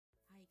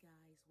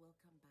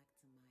welcome back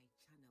to my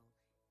channel.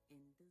 In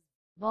this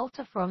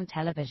Voltaforum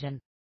Television.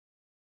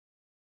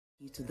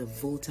 To the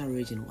Volta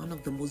region, one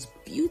of the most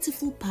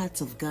beautiful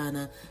parts of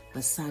Ghana,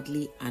 but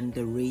sadly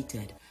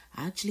underrated.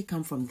 I actually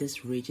come from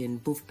this region,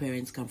 both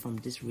parents come from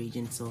this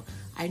region, so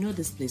I know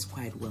this place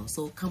quite well.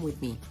 So come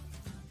with me.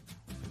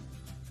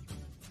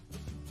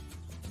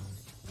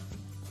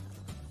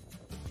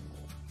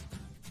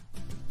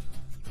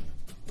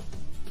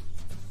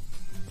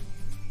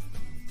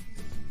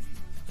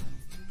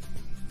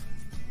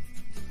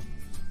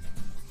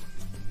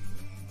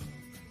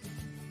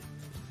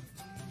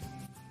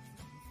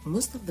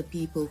 Most of the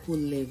people who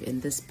live in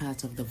this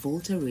part of the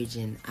Volta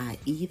region are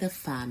either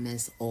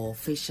farmers or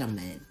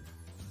fishermen.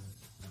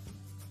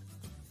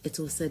 It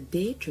was a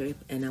day trip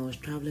and I was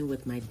traveling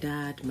with my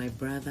dad, my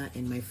brother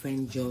and my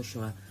friend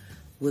Joshua.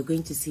 We're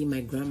going to see my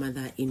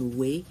grandmother in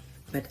Way,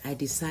 but I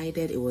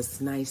decided it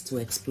was nice to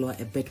explore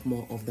a bit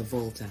more of the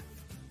Volta.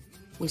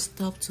 We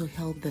stopped to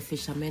help the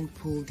fishermen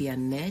pull their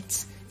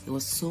nets. It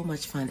was so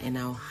much fun and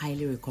I'll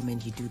highly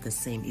recommend you do the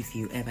same if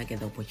you ever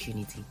get the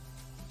opportunity.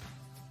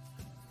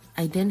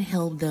 I then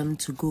helped them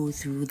to go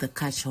through the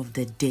catch of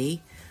the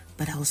day,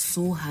 but I was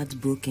so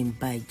heartbroken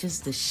by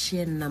just the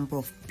sheer number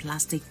of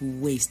plastic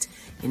waste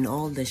in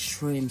all the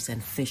shrimps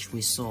and fish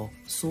we saw.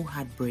 So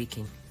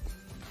heartbreaking.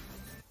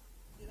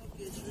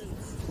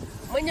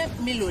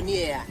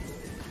 Millionaire,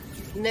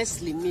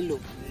 Nestle Milo.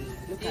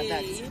 Look at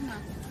that.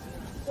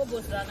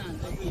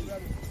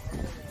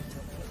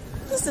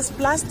 This is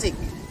plastic.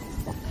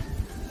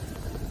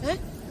 Huh?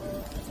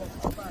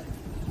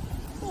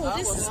 Oh,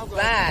 this is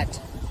bad.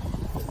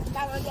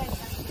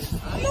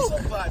 Look,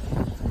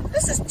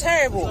 this is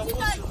terrible.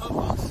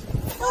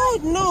 Oh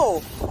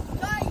no.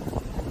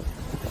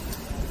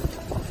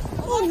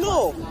 Oh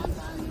no.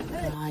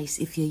 Guys,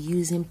 if you're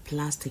using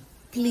plastic,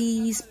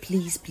 please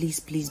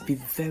be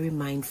very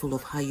mindful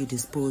of how you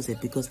dispose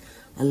it, because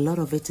a lot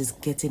of it is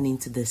getting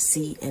into the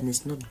sea and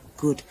it's not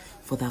good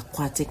for the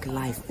aquatic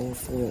life or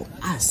for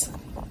us.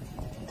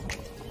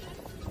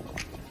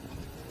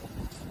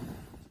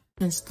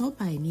 You can stop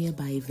by a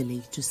nearby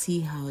village to see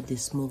how they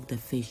smoke the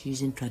fish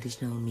using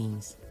traditional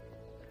means.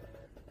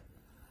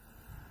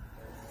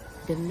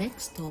 The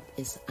next stop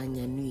is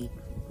Anyanui,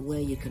 where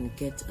you can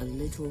get a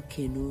little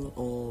canoe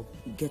or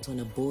get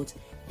on a boat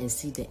and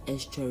see the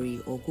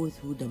estuary or go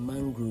through the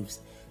mangroves.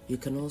 You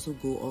can also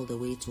go all the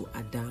way to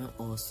Adan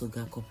or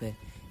Sogakope.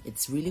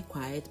 It's really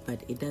quiet,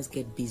 but it does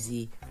get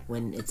busy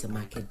when it's a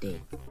market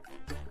day.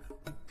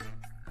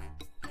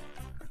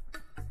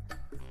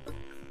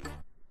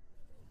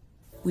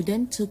 We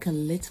then took a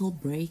little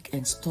break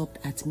and stopped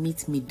at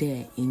Meet Me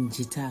There in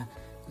Jita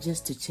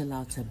just to chill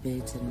out a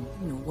bit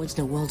and watch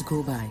the world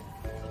go by.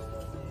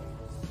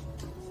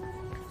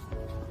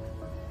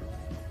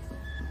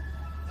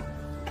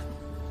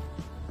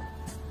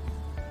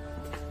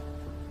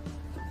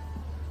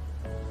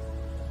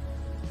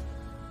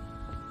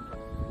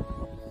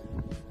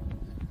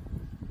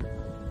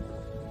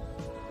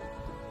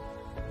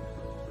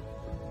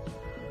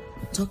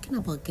 Talking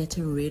about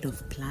getting rid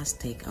of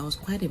plastic, I was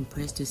quite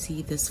impressed to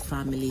see this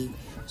family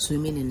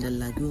swimming in the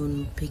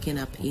lagoon, picking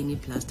up any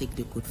plastic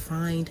they could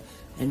find,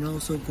 and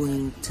also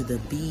going to the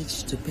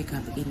beach to pick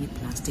up any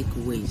plastic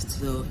waste.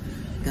 So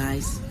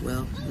guys,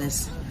 well,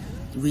 let's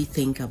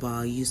rethink about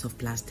our use of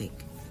plastic.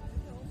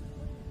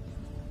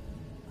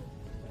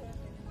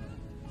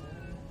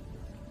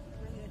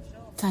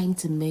 Time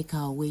to make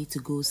our way to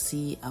go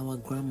see our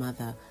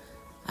grandmother.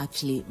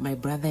 Actually, my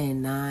brother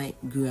and I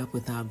grew up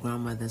with our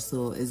grandmother,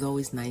 so it's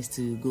always nice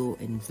to go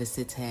and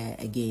visit her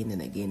again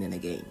and again and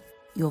again.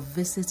 Your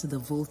visit to the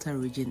Volta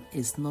region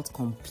is not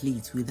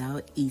complete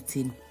without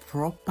eating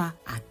proper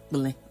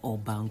akple or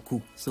banku.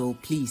 So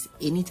please,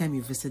 anytime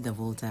you visit the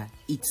Volta,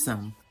 eat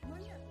some.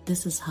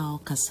 This is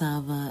how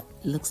cassava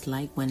looks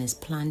like when it's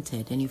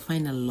planted, and you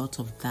find a lot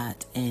of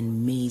that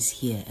and maize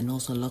here, and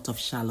also a lot of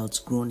shallots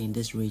grown in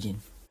this region.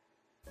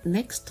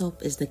 Next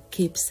stop is the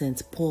Cape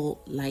St.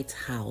 Paul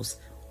Lighthouse,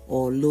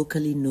 or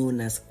locally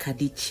known as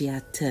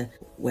Kadichiate.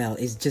 Well,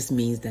 it just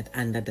means that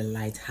under the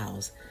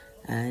lighthouse.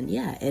 And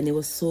yeah, and it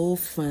was so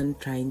fun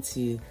trying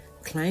to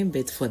climb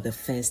it for the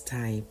first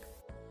time.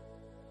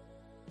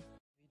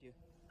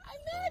 I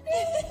made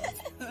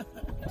it!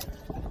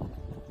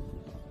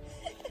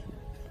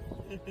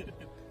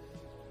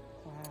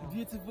 Wow.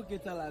 Beautiful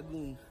Keta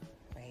Lagoon.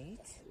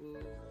 Right?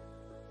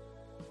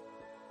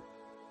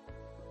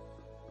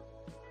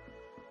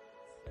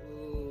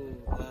 Oh,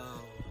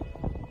 wow.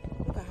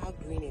 Look at how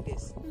green it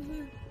is.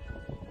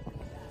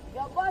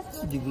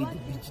 See the way the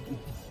beach is.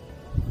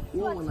 You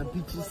don't want the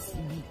beaches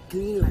be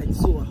clean like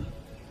so.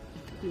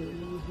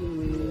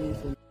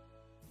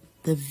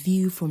 The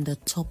view from the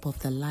top of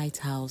the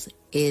lighthouse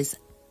is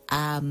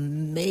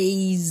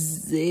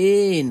amazing.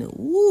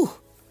 Woo!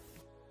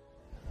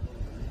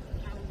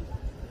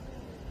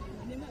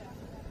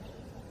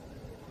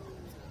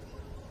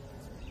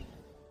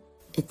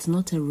 It's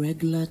not a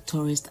regular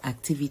tourist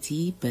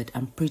activity, but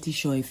I'm pretty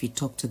sure if you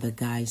talk to the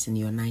guys and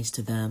you're nice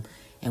to them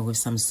and with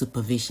some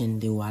supervision,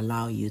 they will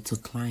allow you to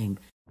climb.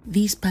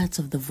 These parts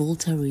of the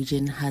Volta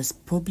region has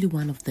probably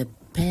one of the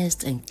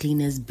best and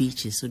cleanest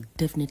beaches, so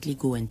definitely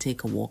go and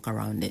take a walk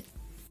around it.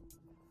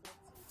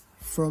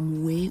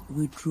 From where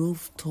we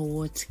drove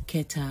towards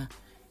Keta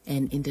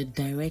and in the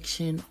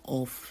direction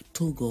of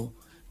Togo,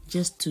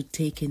 just to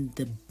take in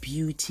the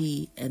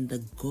beauty and the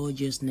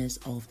gorgeousness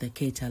of the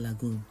Keta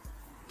Lagoon.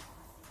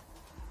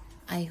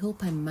 I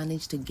hope I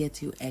managed to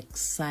get you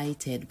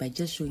excited by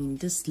just showing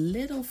this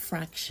little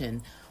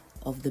fraction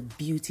of the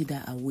beauty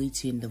that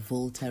awaits you in the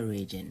Volta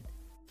region.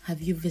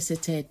 Have you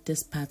visited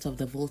this part of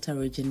the Volta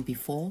region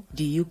before?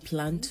 Do you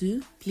plan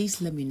to?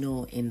 Please let me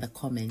know in the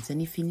comments,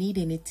 and if you need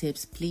any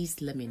tips,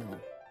 please let me know.